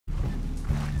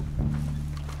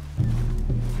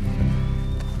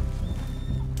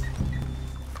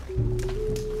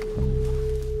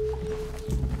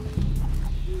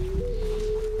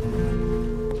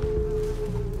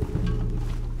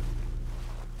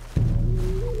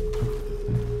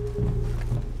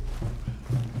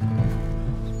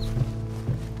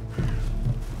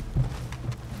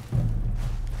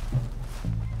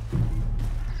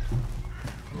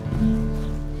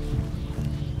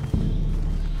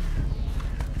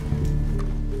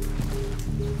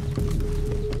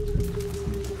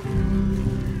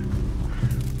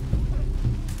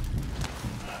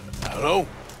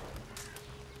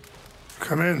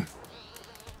Come in.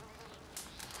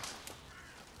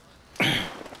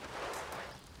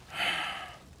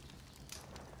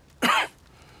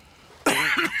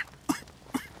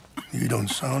 You don't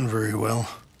sound very well.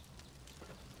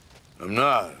 I'm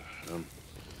not.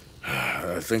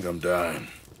 I think I'm dying.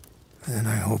 Then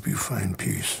I hope you find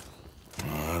peace.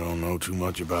 I don't know too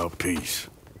much about peace.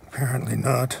 Apparently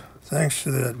not. Thanks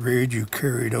to that raid you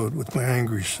carried out with my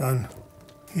angry son.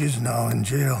 He is now in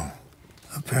jail,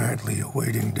 apparently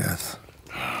awaiting death.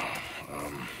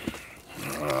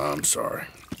 I'm sorry.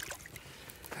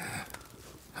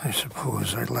 I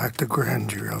suppose I lack the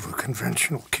grandeur of a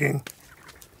conventional king.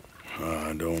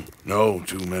 I don't know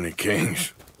too many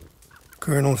kings.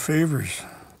 Colonel Favors,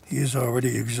 he has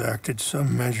already exacted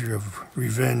some measure of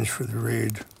revenge for the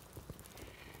raid.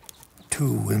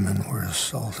 2 women were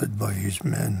assaulted by his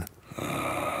men.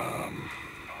 I'm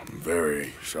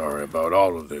very sorry about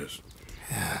all of this.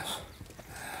 Yes.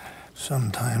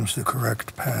 Sometimes the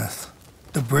correct path,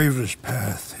 the bravest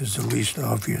path, is the least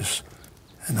obvious,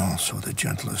 and also the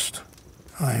gentlest.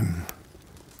 I'm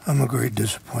a great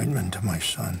disappointment to my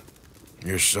son.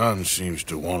 Your son seems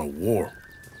to want a war.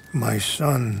 My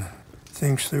son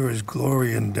thinks there is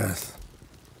glory in death.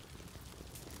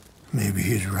 Maybe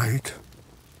he's right,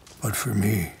 but for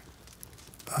me,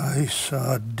 I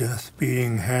saw death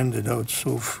being handed out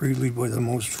so freely by the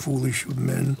most foolish of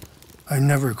men, I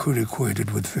never could equate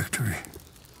it with victory.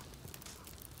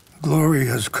 Glory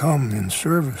has come in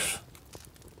service.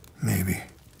 Maybe.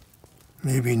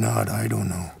 Maybe not, I don't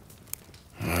know.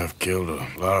 I've killed a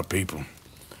lot of people.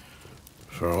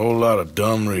 For a whole lot of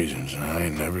dumb reasons, and I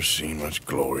ain't never seen much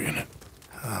glory in it.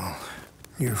 Well,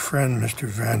 your friend, Mr.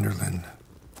 Vanderlyn,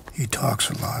 he talks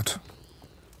a lot.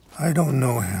 I don't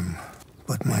know him,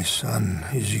 but my son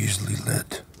is easily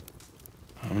led.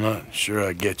 I'm not sure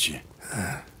I get you.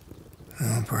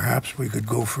 Well, perhaps we could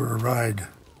go for a ride.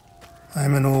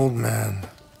 I'm an old man.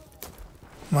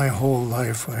 My whole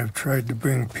life I have tried to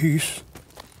bring peace.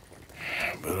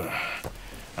 But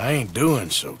I ain't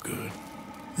doing so good.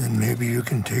 Then maybe you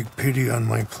can take pity on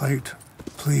my plight.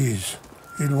 Please,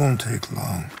 it won't take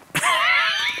long.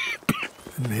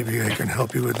 And maybe I can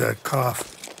help you with that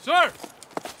cough. Sir!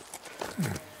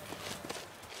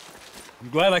 I'm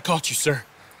glad I caught you, sir.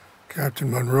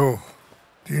 Captain Monroe,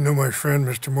 do you know my friend,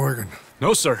 Mr. Morgan?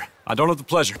 No, sir. I don't have the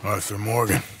pleasure. Arthur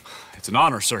Morgan. It's an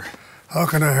honor, sir. How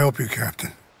can I help you,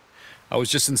 Captain? I was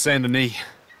just in Saint Denis.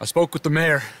 I spoke with the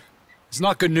mayor. It's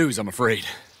not good news, I'm afraid.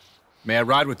 May I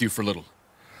ride with you for a little?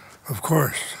 Of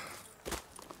course.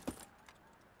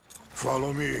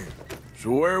 Follow me.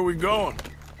 So where are we going?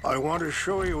 I want to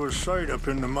show you a site up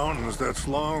in the mountains that's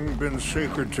long been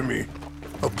sacred to me.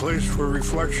 A place for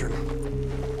reflection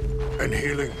and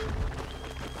healing.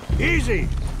 Easy!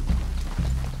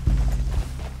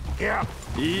 Yeah.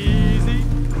 Easy.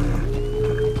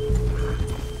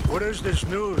 What is this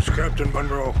news, Captain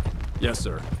Monroe? Yes,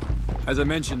 sir. As I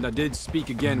mentioned, I did speak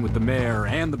again with the mayor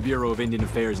and the Bureau of Indian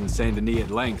Affairs in Saint Denis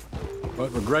at length.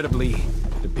 But regrettably,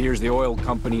 it appears the oil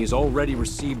company has already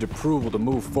received approval to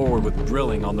move forward with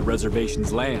drilling on the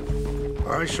reservation's land.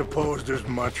 I supposed as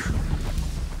much.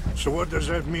 So what does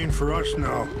that mean for us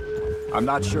now? I'm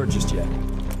not sure just yet.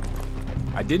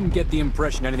 I didn't get the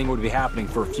impression anything would be happening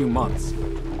for a few months.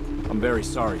 I'm very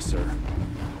sorry, sir.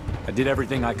 I did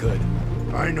everything I could.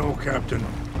 I know, Captain.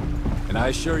 And I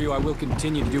assure you I will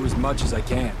continue to do as much as I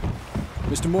can.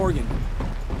 Mr. Morgan,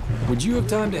 would you have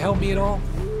time to help me at all?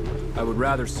 I would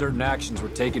rather certain actions were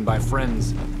taken by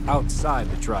friends outside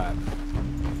the tribe.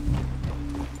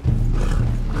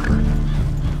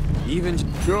 Even...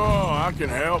 Sure, I can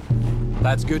help.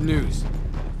 That's good news.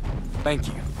 Thank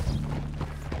you.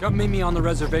 Come meet me on the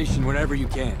reservation whenever you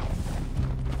can.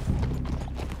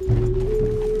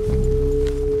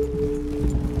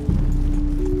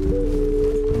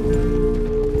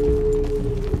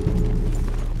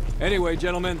 Anyway,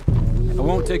 gentlemen, I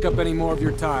won't take up any more of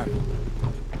your time.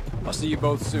 I'll see you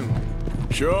both soon.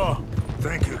 Sure.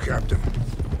 Thank you, Captain.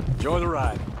 Enjoy the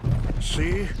ride.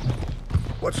 See?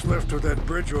 What's left of that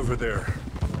bridge over there?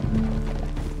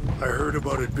 I heard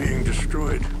about it being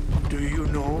destroyed. Do you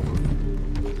know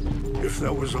if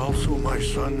that was also my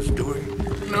son's doing?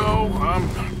 No, I'm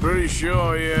pretty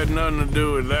sure he had nothing to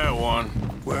do with that one.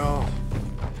 Well,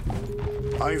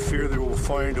 I fear they will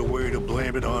find a way to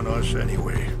blame it on us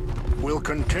anyway. We'll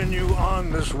continue on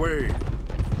this way.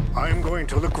 I'm going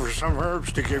to look for some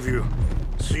herbs to give you.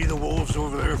 See the wolves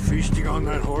over there feasting on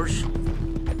that horse?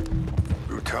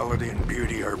 Brutality and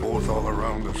beauty are both all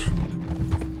around us.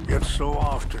 Yet so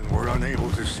often we're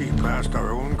unable to see past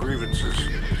our own grievances.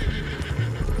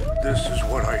 This is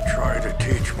what I try to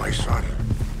teach my son.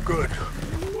 Good.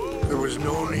 There was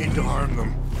no need to harm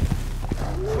them.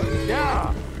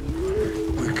 Yeah.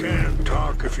 We can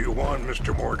talk if you want,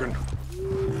 Mr. Morgan.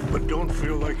 But don't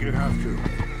feel like you have to.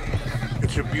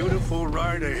 It's a beautiful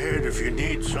ride ahead if you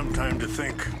need some time to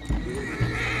think.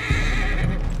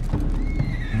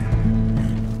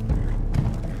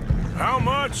 How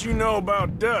much you know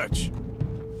about Dutch?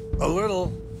 A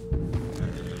little.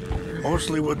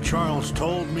 Mostly what Charles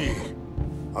told me.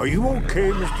 Are you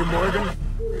okay, Mr. Morgan?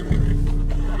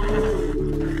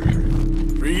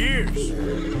 For years.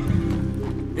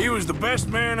 He was the best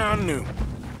man I knew.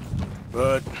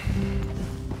 But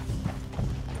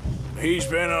he's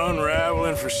been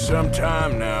unraveling for some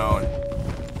time now, and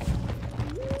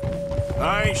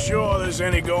I ain't sure there's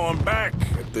any going back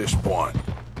at this point.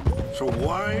 So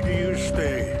why do you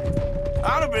stay?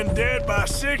 I'd have been dead by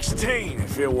 16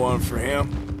 if it wasn't for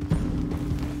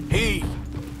him. He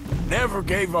never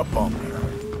gave up on me.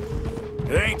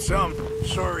 It ain't something.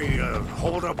 Sorry,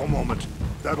 hold up a moment.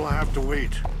 That'll have to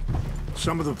wait.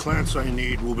 Some of the plants I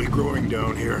need will be growing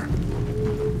down here.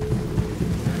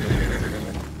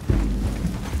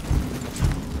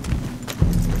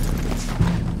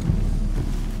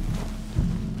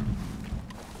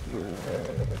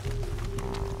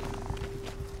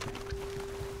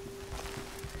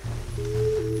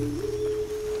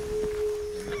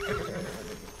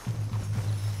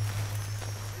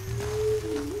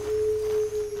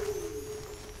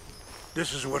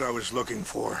 This is what I was looking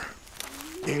for.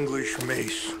 English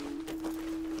mace.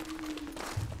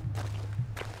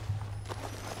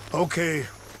 Okay,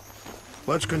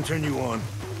 let's continue on.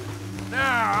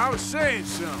 Now, I was saying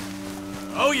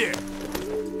something. Oh, yeah.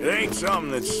 It ain't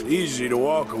something that's easy to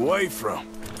walk away from.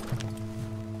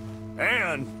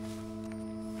 And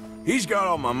he's got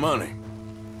all my money.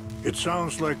 It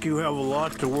sounds like you have a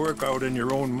lot to work out in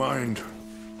your own mind.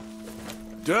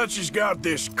 Dutch has got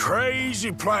this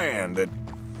crazy plan that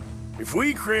if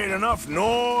we create enough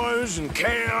noise and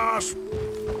chaos,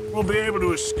 we'll be able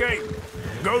to escape.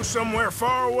 Go somewhere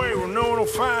far away where no one will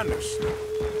find us.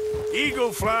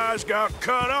 Eagle Fly's got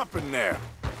cut up in there.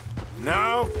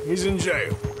 Now he's in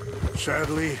jail.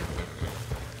 Sadly,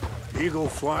 Eagle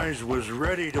Flies was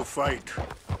ready to fight.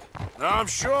 I'm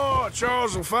sure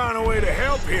Charles will find a way to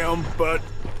help him, but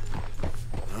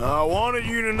I wanted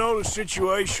you to know the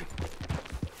situation.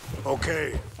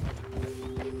 Okay.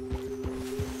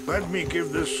 Let me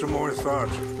give this some more thought.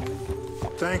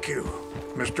 Thank you,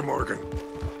 Mr. Morgan.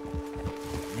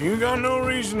 You got no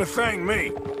reason to thank me.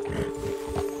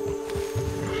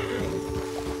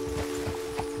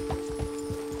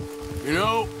 You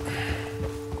know,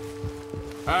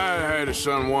 I had a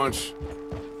son once,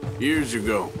 years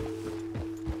ago.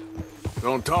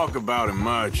 Don't talk about him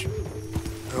much.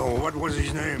 Oh, what was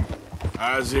his name?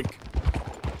 Isaac.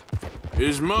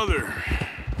 His mother,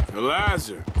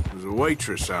 Eliza, was a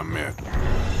waitress I met.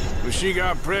 When she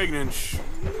got pregnant,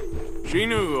 she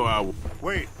knew who I was.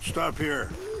 Wait, stop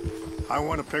here. I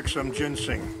want to pick some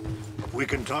ginseng. We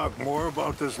can talk more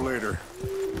about this later.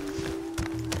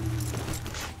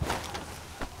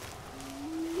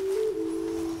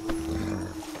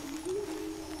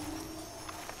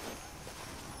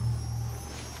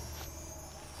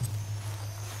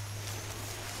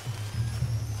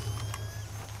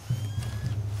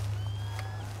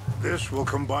 This will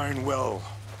combine well.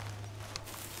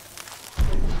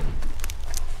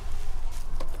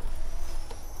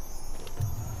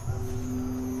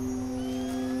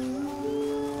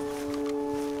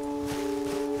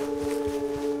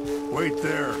 Wait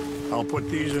there. I'll put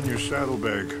these in your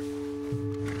saddlebag.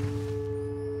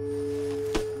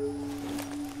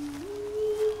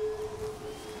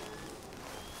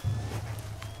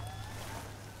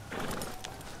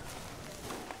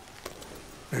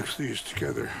 Mix these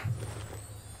together.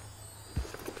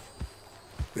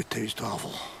 They taste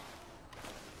awful,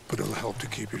 but it'll help to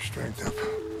keep your strength up.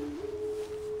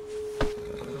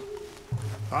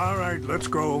 All right, let's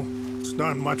go. It's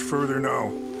not much further now.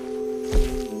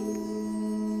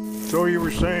 So you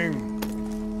were saying?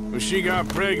 When she got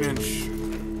pregnant,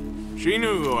 she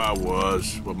knew who I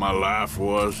was, what my life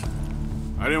was.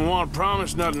 I didn't want to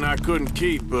promise nothing I couldn't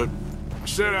keep, but I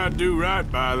said I'd do right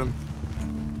by them.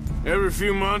 Every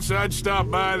few months, I'd stop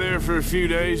by there for a few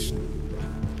days.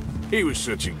 He was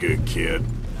such a good kid.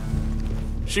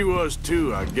 She was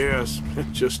too, I guess.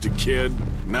 Just a kid,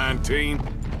 19.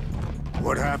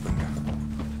 What happened?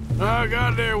 I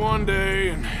got there one day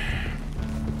and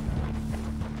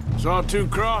saw two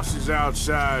crosses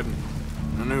outside.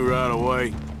 I knew right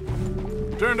away.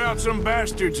 Turned out some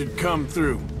bastards had come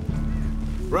through.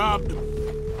 Robbed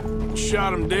them,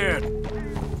 shot him dead,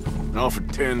 and offered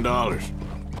 $10.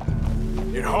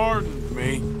 It hardened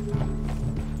me.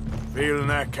 Feeling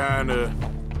that kind of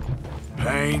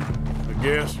pain, I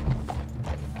guess.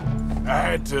 I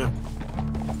had to...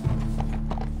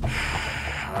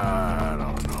 I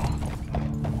don't know.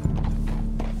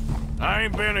 I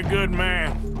ain't been a good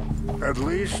man. At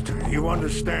least you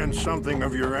understand something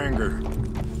of your anger.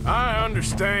 I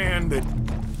understand that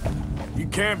you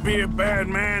can't be a bad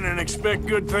man and expect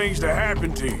good things to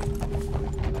happen to you.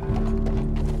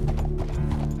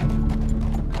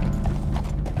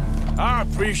 I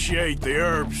appreciate the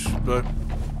herbs, but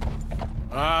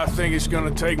I think it's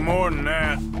gonna take more than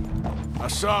that. I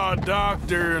saw a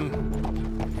doctor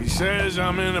and he says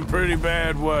I'm in a pretty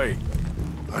bad way.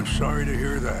 I'm sorry to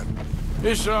hear that.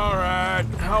 It's all right.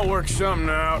 I'll work something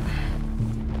out.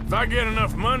 If I get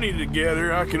enough money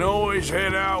together, I can always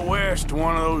head out west to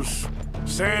one of those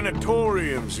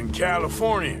sanatoriums in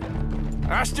California.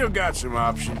 I still got some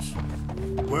options.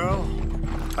 Well,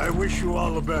 I wish you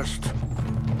all the best.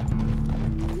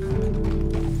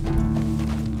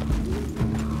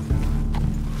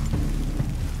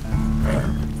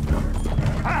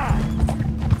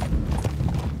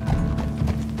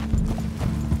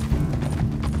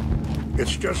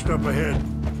 It's just up ahead.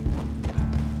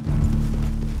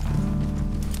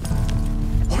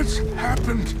 What's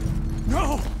happened?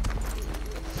 No!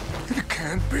 It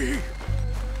can't be.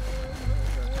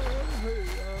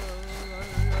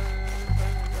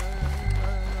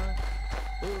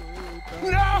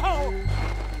 No!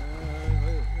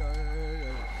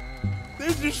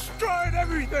 They destroyed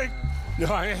everything!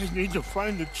 I need to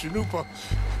find the Chanupa.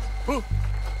 Who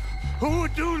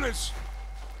would do this?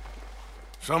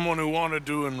 Someone who wanted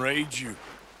to enrage you.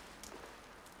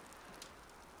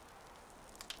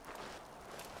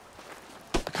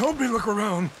 Help me look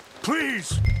around,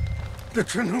 please. The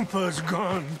Chanupa is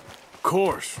gone. Of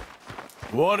course.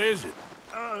 What is it?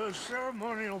 A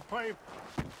ceremonial pipe.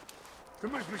 There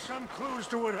must be some clues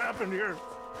to what happened here.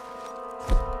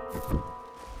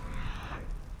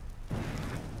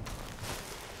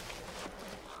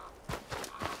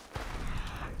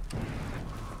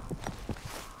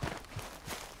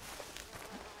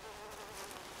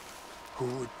 Who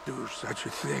would do such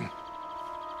a thing?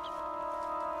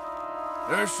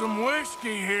 There's some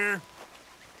whiskey here.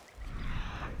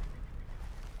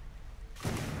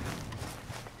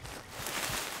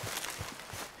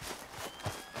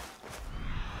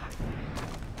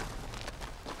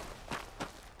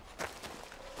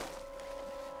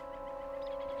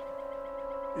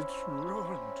 It's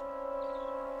ruined.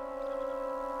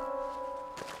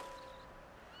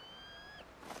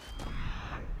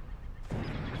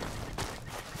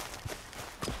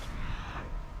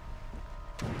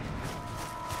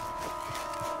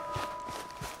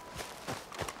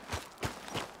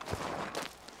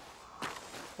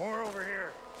 More over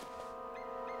here.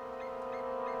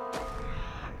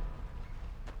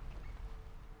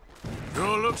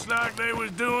 Sure looks like they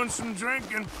was doing some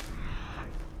drinking.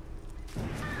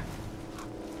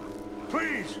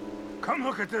 Please, come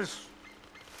look at this.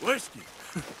 Whiskey.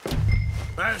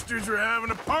 Bastards are having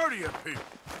a party up here.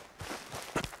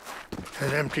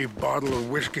 An empty bottle of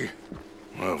whiskey.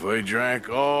 Well, if they drank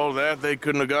all that, they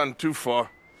couldn't have gotten too far.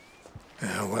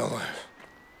 Yeah, well,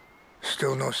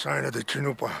 still no sign of the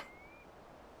Chanupa.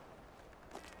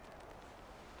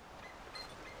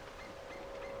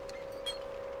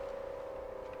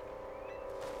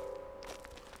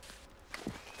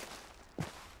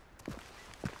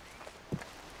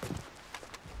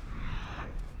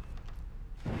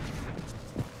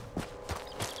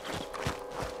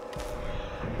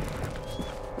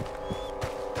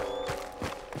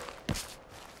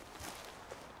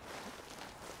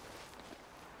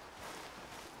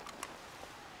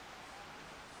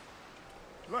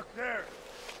 Look there.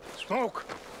 Smoke.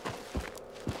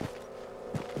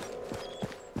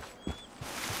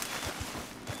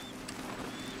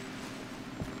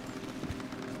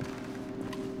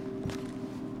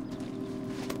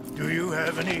 Do you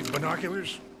have any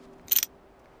binoculars?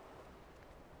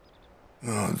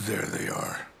 Oh, there they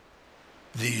are.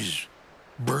 These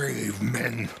brave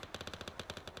men.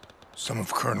 Some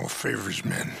of Colonel Favor's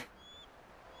men.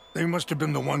 They must have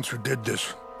been the ones who did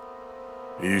this.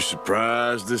 Are you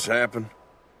surprised this happened?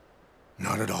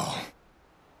 Not at all.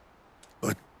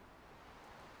 But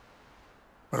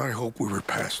I hope we were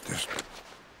past this.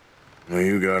 Well,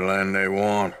 you got land they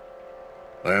want.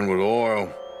 Land with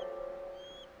oil.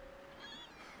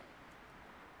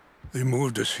 They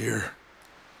moved us here.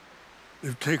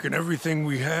 They've taken everything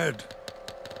we had.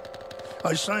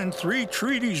 I signed 3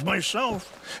 treaties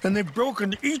myself, and they've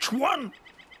broken each one.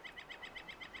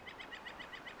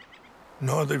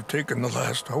 Now they've taken the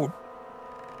last hope.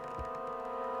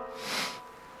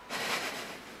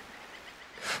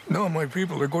 Now my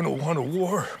people are going to want a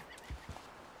war.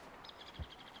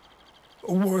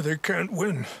 A war they can't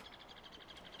win.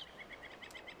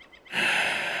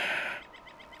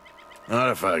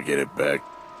 Not if I get it back.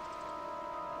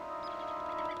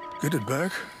 Get it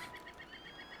back?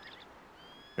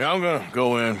 Yeah, I'm gonna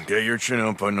go in, get your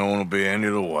Chinook, and no one will be any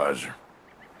the wiser.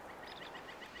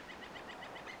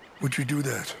 Would you do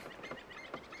that?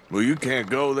 Well, you can't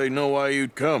go, they know why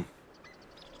you'd come.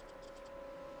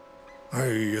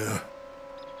 I,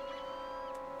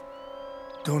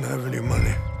 don't have any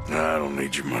money. Nah, I don't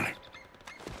need your money.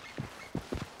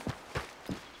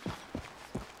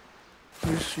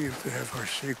 Please see if they have our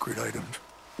sacred items.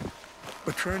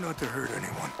 But try not to hurt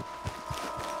anyone.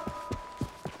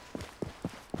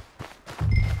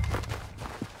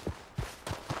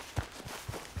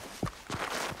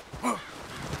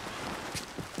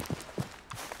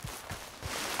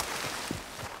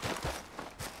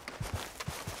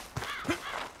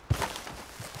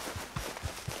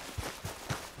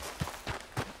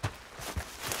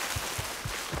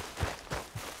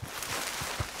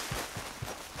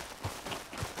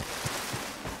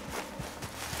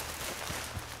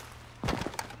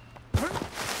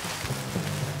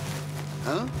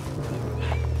 Huh?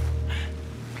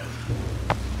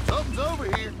 Something's over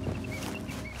here.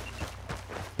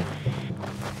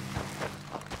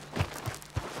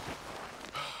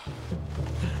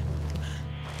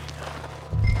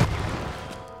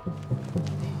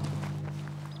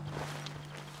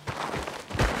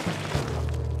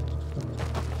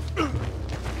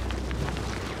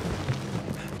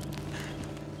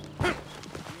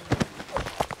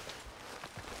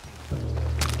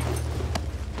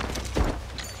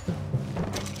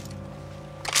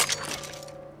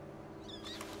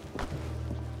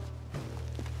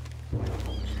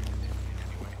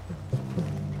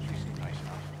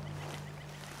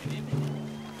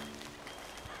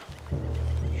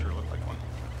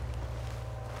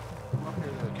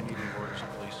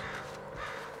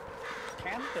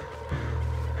 Canada.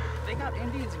 They got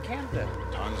Indians in Canada.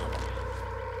 Tons of them.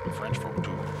 French folk,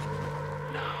 too.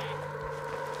 No.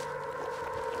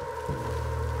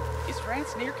 Is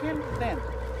France near Canada then?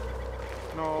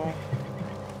 No.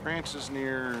 France is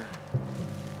near...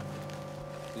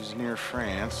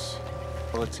 France.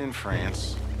 Well, it's in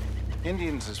France.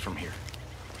 Indians is from here.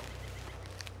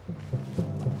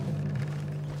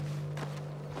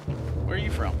 Where are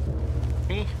you from?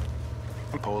 Me?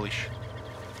 I'm Polish.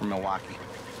 From Milwaukee.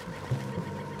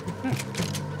 We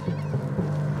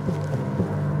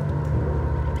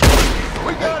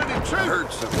got an intruder!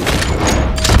 Heard something.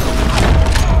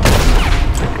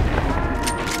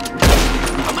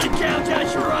 I'm gonna gouge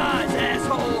out your eyes,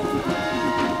 asshole!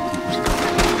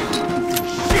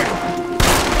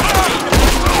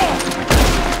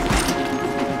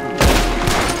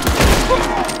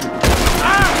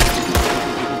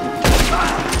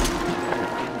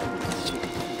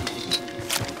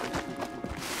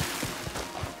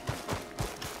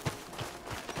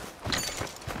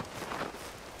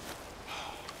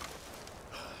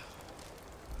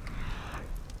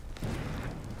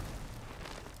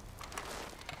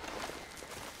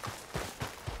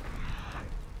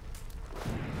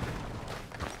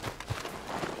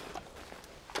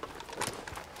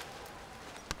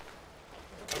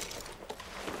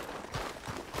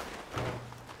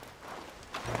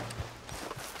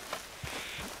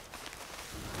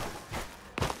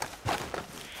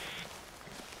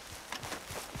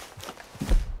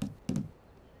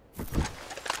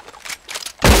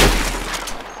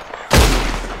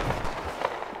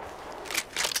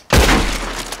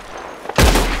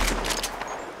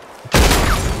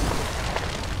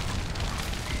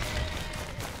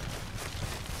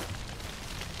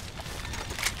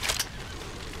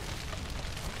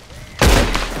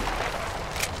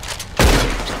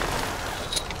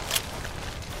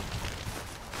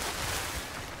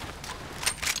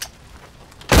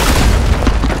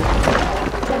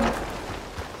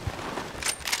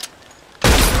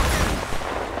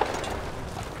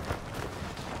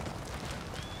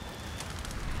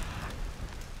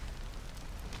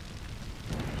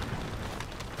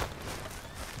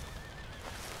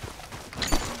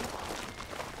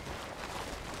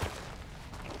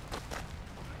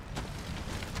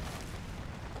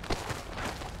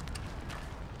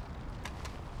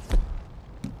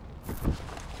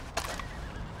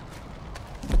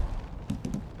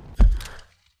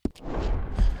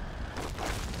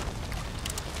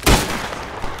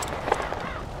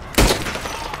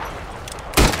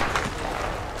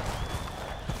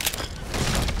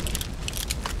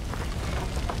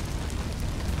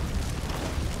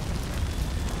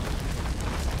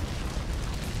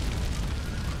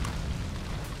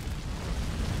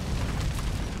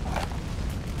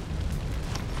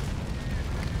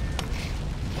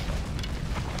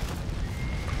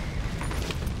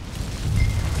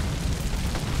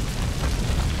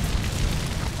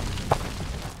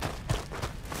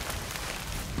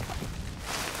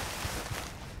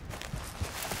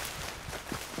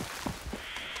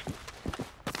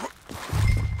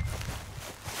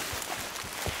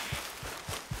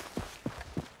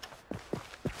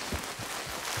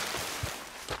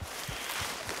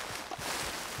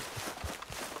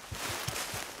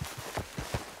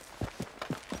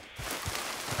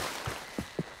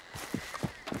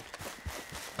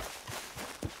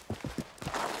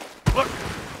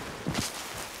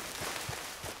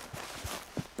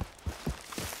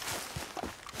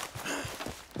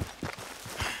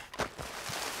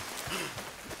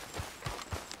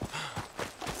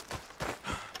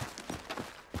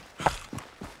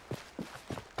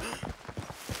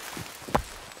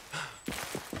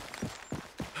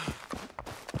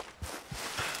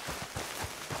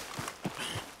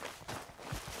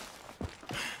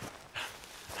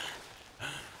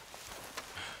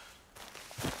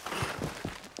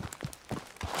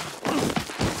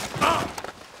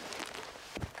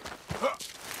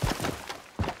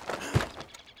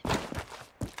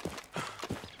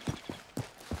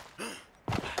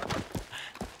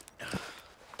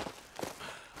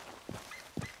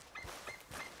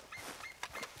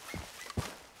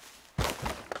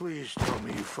 Please tell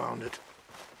me you found it.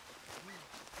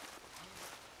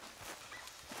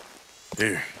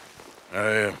 Here.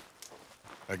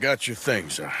 I got your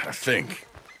things, I think.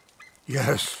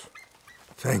 Yes.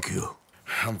 Thank you.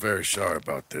 I'm very sorry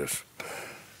about this.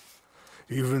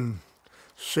 Even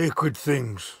sacred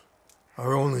things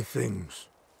are only things.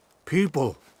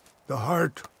 People, the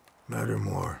heart, matter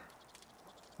more.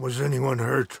 Was anyone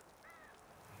hurt?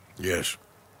 Yes.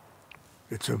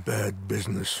 It's a bad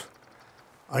business.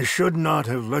 I should not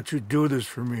have let you do this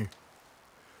for me.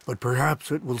 But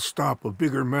perhaps it will stop a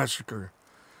bigger massacre.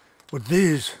 With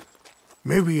these,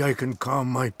 maybe I can calm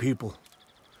my people.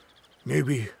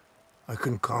 Maybe I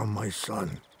can calm my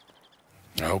son.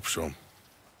 I hope so.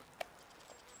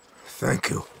 Thank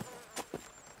you.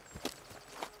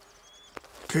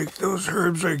 Take those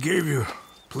herbs I gave you,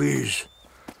 please.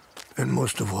 And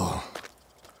most of all,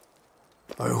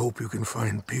 I hope you can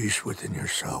find peace within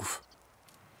yourself.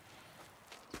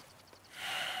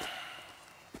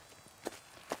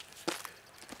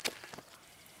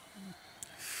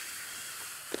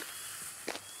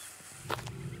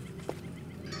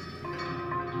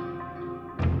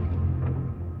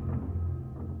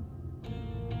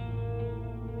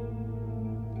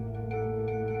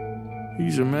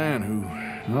 He's a man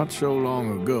who, not so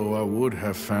long ago, I would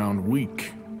have found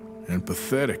weak and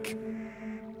pathetic.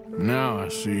 Now I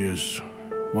see as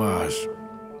wise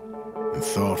and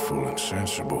thoughtful and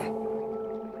sensible.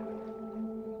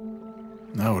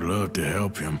 I would love to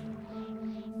help him,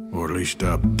 or at least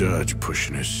stop Dutch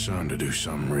pushing his son to do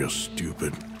something real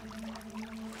stupid.